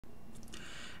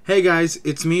Hey guys,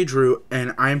 it's me, Drew,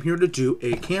 and I'm here to do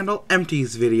a candle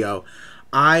empties video.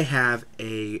 I have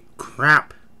a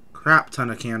crap ton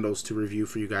of candles to review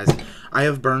for you guys. I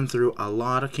have burned through a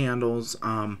lot of candles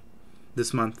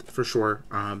this month for sure.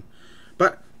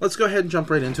 But let's go ahead and jump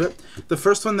right into it. The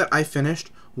first one that I finished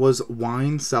was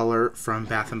Wine Cellar from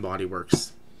Bath and Body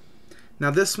Works. Now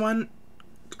this one,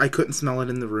 I couldn't smell it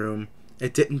in the room.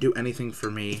 It didn't do anything for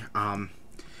me.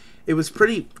 It was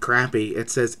pretty crappy.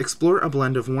 It says, explore a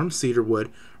blend of warm cedar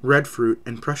wood, red fruit,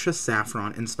 and precious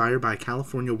saffron inspired by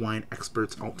California wine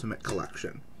experts' ultimate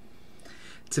collection.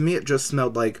 To me, it just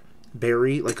smelled like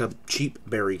berry, like a cheap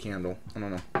berry candle. I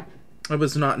don't know. I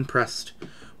was not impressed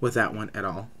with that one at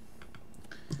all.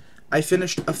 I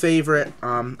finished a favorite.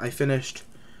 I finished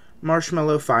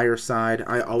Marshmallow Fireside.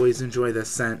 I always enjoy this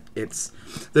scent.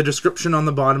 The description on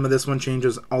the bottom of this one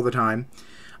changes all the time.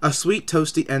 A sweet,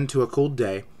 toasty end to a cold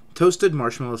day. Toasted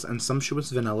marshmallows and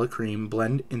sumptuous vanilla cream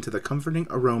blend into the comforting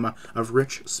aroma of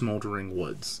rich, smoldering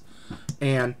woods.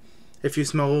 And if you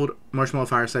smelled Marshmallow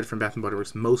Fireside from Bath & Body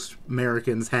Works, most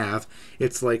Americans have.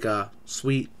 It's like a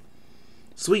sweet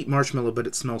marshmallow, but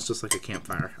it smells just like a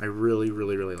campfire. I really,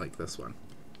 really, really like this one.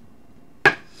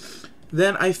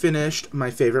 Then I finished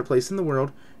my favorite place in the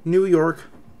world, New York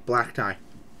Black Tie.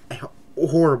 A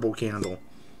horrible candle.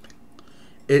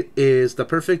 It is the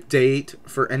perfect date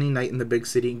for any night in the big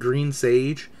city. Green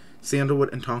sage,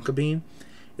 sandalwood, and tonka bean.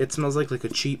 It smells like a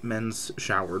cheap men's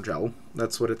shower gel.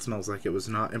 That's what it smells like. It was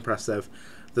not impressive.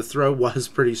 The throw was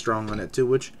pretty strong on it too,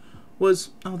 which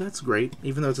was, oh, that's great.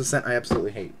 Even though it's a scent I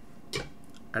absolutely hate.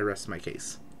 I rest my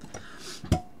case.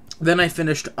 Then I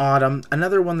finished Autumn.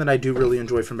 Another one that I do really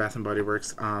enjoy from Bath & Body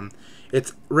Works.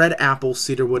 It's red apple,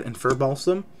 cedarwood, and fir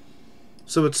balsam.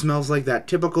 So it smells like that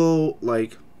typical,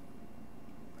 like,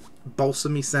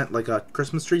 balsamy scent, like a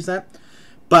Christmas tree scent,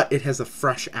 but it has a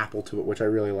fresh apple to it, which I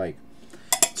really like.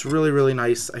 It's really, really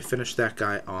nice. I finished that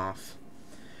guy off.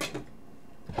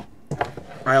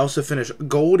 I also finished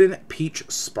Golden Peach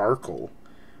Sparkle,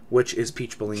 which is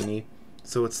peach Bellini,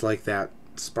 so it's like that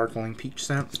sparkling peach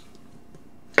scent.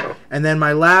 And then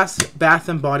my last Bath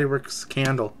 & Body Works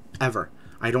candle ever.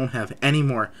 I don't have any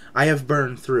more. I have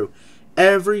burned through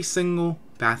every single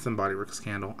Bath & Body Works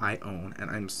candle I own, and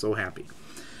I'm so happy.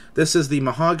 This is the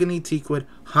Mahogany Teakwood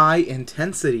High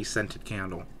Intensity Scented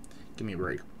Candle. Give me a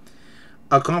break.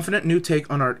 A confident new take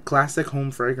on our classic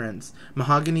home fragrance.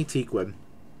 Mahogany Teakwood.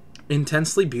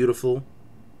 Intensely beautiful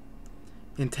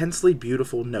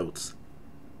notes.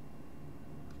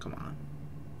 Come on.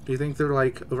 Do you think they're,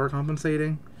 like,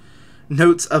 overcompensating?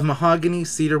 Notes of mahogany,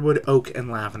 cedarwood, oak,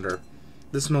 and lavender.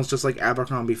 This smells just like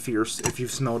Abercrombie Fierce. If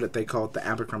you've smelled it, they call it the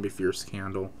Abercrombie Fierce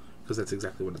candle, because that's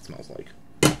exactly what it smells like.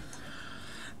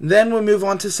 Then we'll move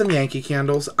on to some Yankee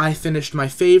candles. I finished my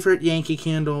favorite Yankee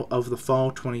candle of the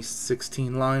fall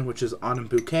 2016 line, which is Autumn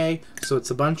Bouquet. So it's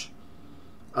a bunch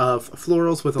of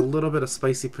florals with a little bit of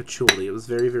spicy patchouli. It was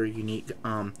very, very unique.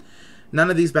 None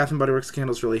of these Bath & Body Works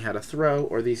candles really had a throw,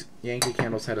 or these Yankee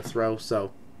candles had a throw,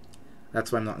 so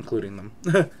that's why I'm not including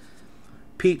them.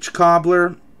 Peach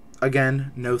Cobbler,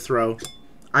 again, no throw.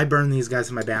 I burn these guys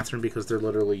in my bathroom because they're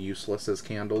literally useless as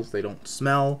candles. They don't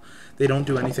smell. They don't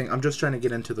do anything. I'm just trying to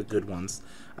get into the good ones.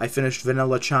 I finished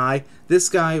Vanilla Chai. This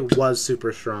guy was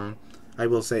super strong. I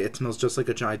will say it smells just like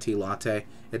a chai tea latte.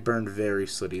 It burned very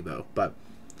sooty though, but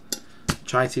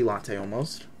chai tea latte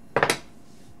almost.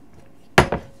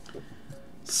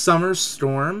 Summer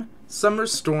Storm. Summer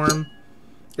Storm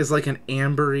is like an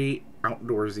ambery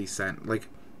outdoorsy scent. Like,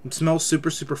 it smells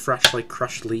super, super fresh like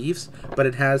crushed leaves, but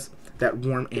it has that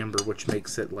warm amber, which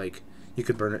makes it like you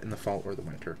could burn it in the fall or the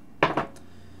winter.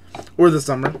 Or the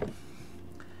summer.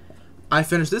 I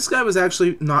finished, this guy was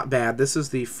actually not bad. This is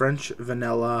the French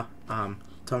Vanilla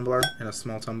tumbler in a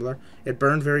small tumbler. It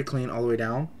burned very clean all the way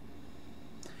down.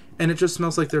 And it just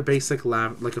smells like their basic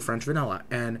like a French vanilla.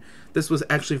 And this was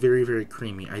actually very, very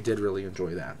creamy. I did really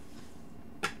enjoy that.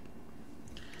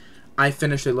 I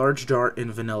finished a large jar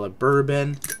in Vanilla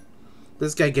Bourbon.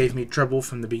 This guy gave me trouble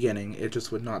from the beginning. It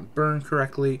just would not burn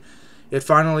correctly. It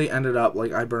finally ended up,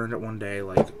 like, I burned it one day,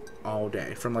 like, all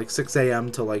day. From, like, 6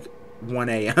 a.m. to, like, 1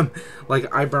 a.m.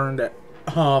 Like, I burned it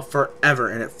forever,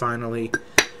 and it finally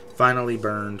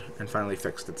burned and finally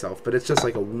fixed itself. But it's just,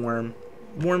 like, a warm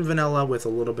vanilla with a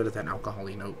little bit of that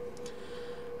alcohol-y note.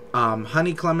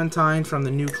 Honey Clementine from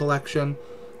the new collection.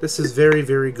 This is very,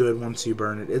 very good once you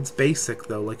burn it. It's basic,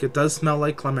 though. Like, it does smell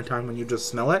like clementine when you just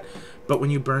smell it. But when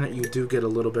you burn it, you do get a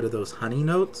little bit of those honey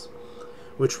notes,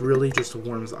 which really just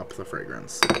warms up the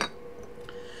fragrance.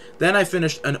 Then I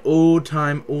finished an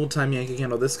old-time Yankee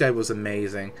candle. This guy was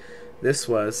amazing. This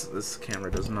camera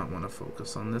does not want to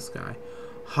focus on this guy.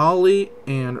 Holly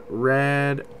and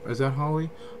Red. Is that Holly?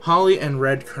 Holly and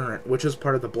Red Currant, which is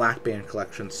part of the Black Band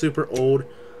collection. Super old.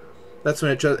 That's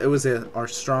when it was our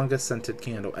strongest scented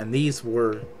candle, and these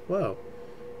were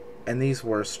and these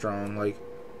were strong. Like,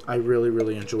 I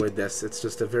really enjoyed this. It's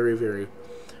just a very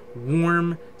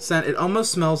warm scent. It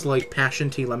almost smells like passion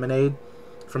tea lemonade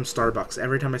from Starbucks.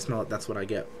 Every time I smell it, that's what I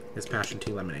get, is passion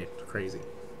tea lemonade. Crazy.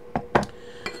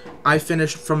 I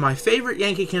finished, from my favorite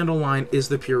Yankee candle line is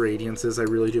the Pure Radiances. I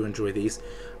really do enjoy these.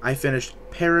 I finished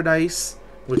Paradise,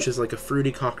 which is like a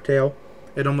fruity cocktail.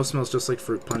 It almost smells just like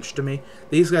fruit punch to me.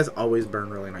 These guys always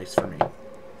burn really nice for me.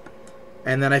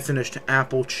 And then I finished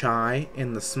Apple Chai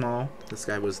in the small. This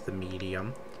guy was the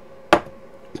medium.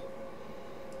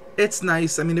 It's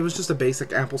nice. I mean, it was just a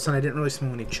basic apple scent. I didn't really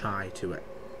smell any chai to it.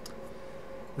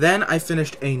 Then I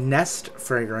finished a Nest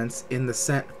fragrance in the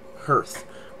scent Hearth.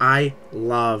 I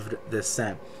loved this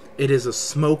scent. It is a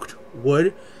smoked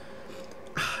wood.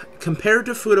 Compared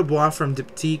to Feu de Bois from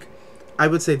Diptyque, I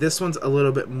would say this one's a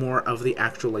little bit more of the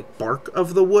actual like bark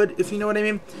of the wood, if you know what I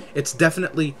mean. It's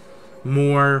definitely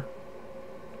more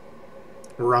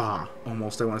raw,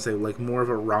 almost. I want to say like more of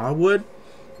a raw wood.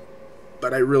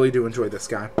 But I really do enjoy this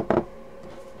guy.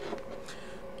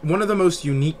 One of the most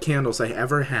unique candles I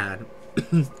ever had,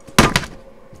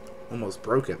 almost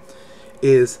broke it,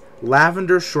 is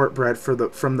Lavender Shortbread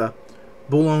from the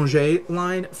Boulanger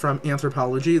line from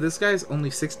Anthropologie. This guy's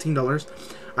only $16.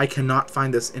 I cannot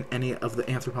find this in any of the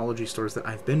Anthropologie stores that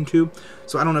I've been to,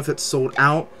 so I don't know if it's sold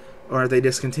out or they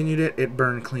discontinued it. It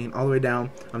burned clean all the way down.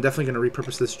 I'm definitely going to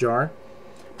repurpose this jar.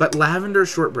 But Lavender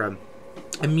Shortbread,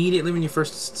 immediately when you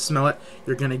first smell it,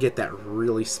 you're going to get that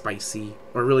really spicy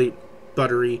or really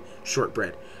buttery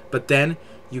shortbread. But then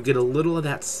you get a little of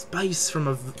that spice from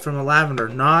a lavender.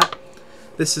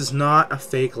 This is not a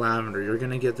fake lavender. You're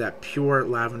going to get that pure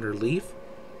lavender leaf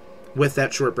with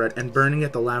that shortbread, and burning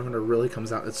it, the lavender really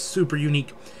comes out. It's super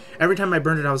unique. Every time I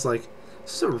burned it, I was like,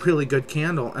 this is a really good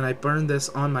candle. And I burned this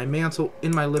on my mantle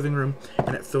in my living room,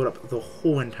 and it filled up the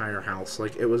whole entire house.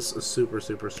 Like, it was a super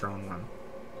strong one.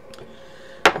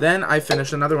 Then I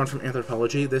finished another one from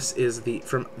Anthropologie. This is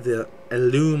from the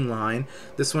Illume line.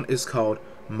 This one is called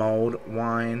Mulled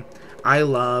Wine. I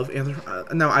love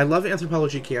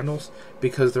Anthropologie candles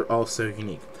because they're all so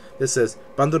unique. This says,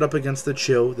 bundled up against the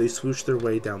chill, they swoosh their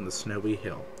way down the snowy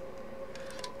hill.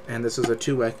 And this is a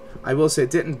 2-wick. I will say it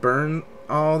didn't burn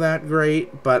all that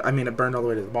great, but I mean it burned all the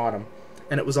way to the bottom.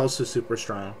 And it was also super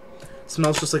strong. It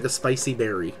smells just like a spicy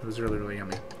berry. It was really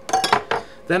yummy.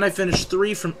 Then I finished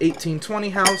 3 from 1820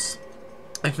 House.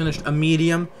 I finished a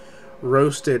medium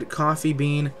roasted coffee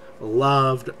bean.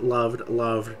 Loved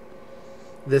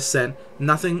this scent.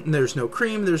 Nothing, there's no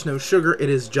cream, there's no sugar. It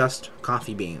is just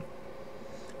coffee bean.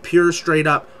 Pure, straight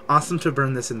up. Awesome to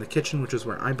burn this in the kitchen, which is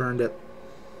where I burned it.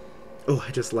 Oh,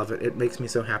 I just love it. It makes me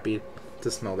so happy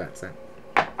to smell that scent.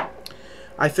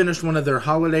 I finished one of their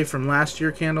holiday from last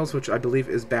year candles, which I believe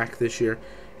is back this year.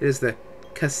 It is the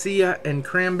Cassia and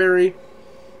Cranberry,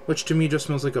 which to me just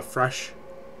smells like a fresh,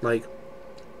 like,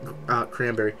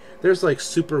 cranberry. There's like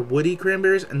super woody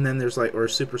cranberries, and then there's like, or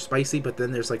super spicy, but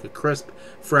then there's like a crisp,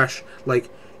 fresh, like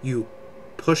you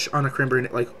push on a cranberry and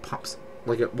it like pops,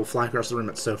 like it will fly across the room.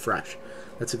 It's so fresh.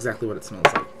 That's exactly what it smells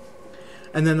like.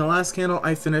 And then the last candle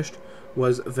I finished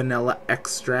was Vanilla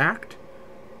Extract,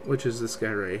 which is this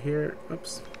guy right here.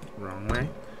 Oops, wrong way.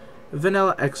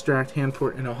 Vanilla Extract,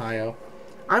 Handport in Ohio.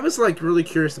 I was like really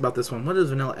curious about this one. What is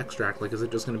vanilla extract? Like, is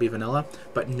it just going to be vanilla?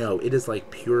 But no, it is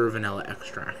like pure vanilla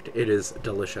extract. It is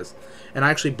delicious. And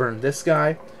I actually burned this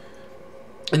guy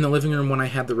in the living room when I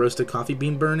had the roasted coffee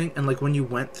bean burning. And like when you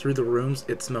went through the rooms,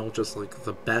 it smelled just like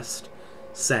the best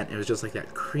scent. It was just like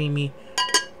that creamy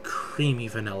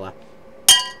vanilla.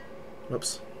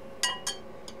 Whoops.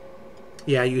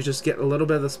 Yeah, you just get a little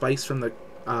bit of the spice from the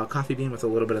coffee bean with a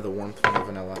little bit of the warmth from the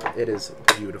vanilla. It is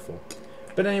beautiful.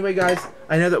 But anyway, guys,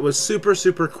 I know that was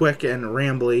super quick and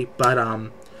rambly, but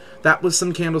that was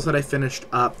some candles that I finished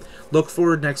up. Look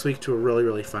forward next week to a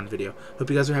really fun video. Hope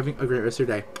you guys are having a great rest of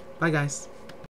your day. Bye, guys.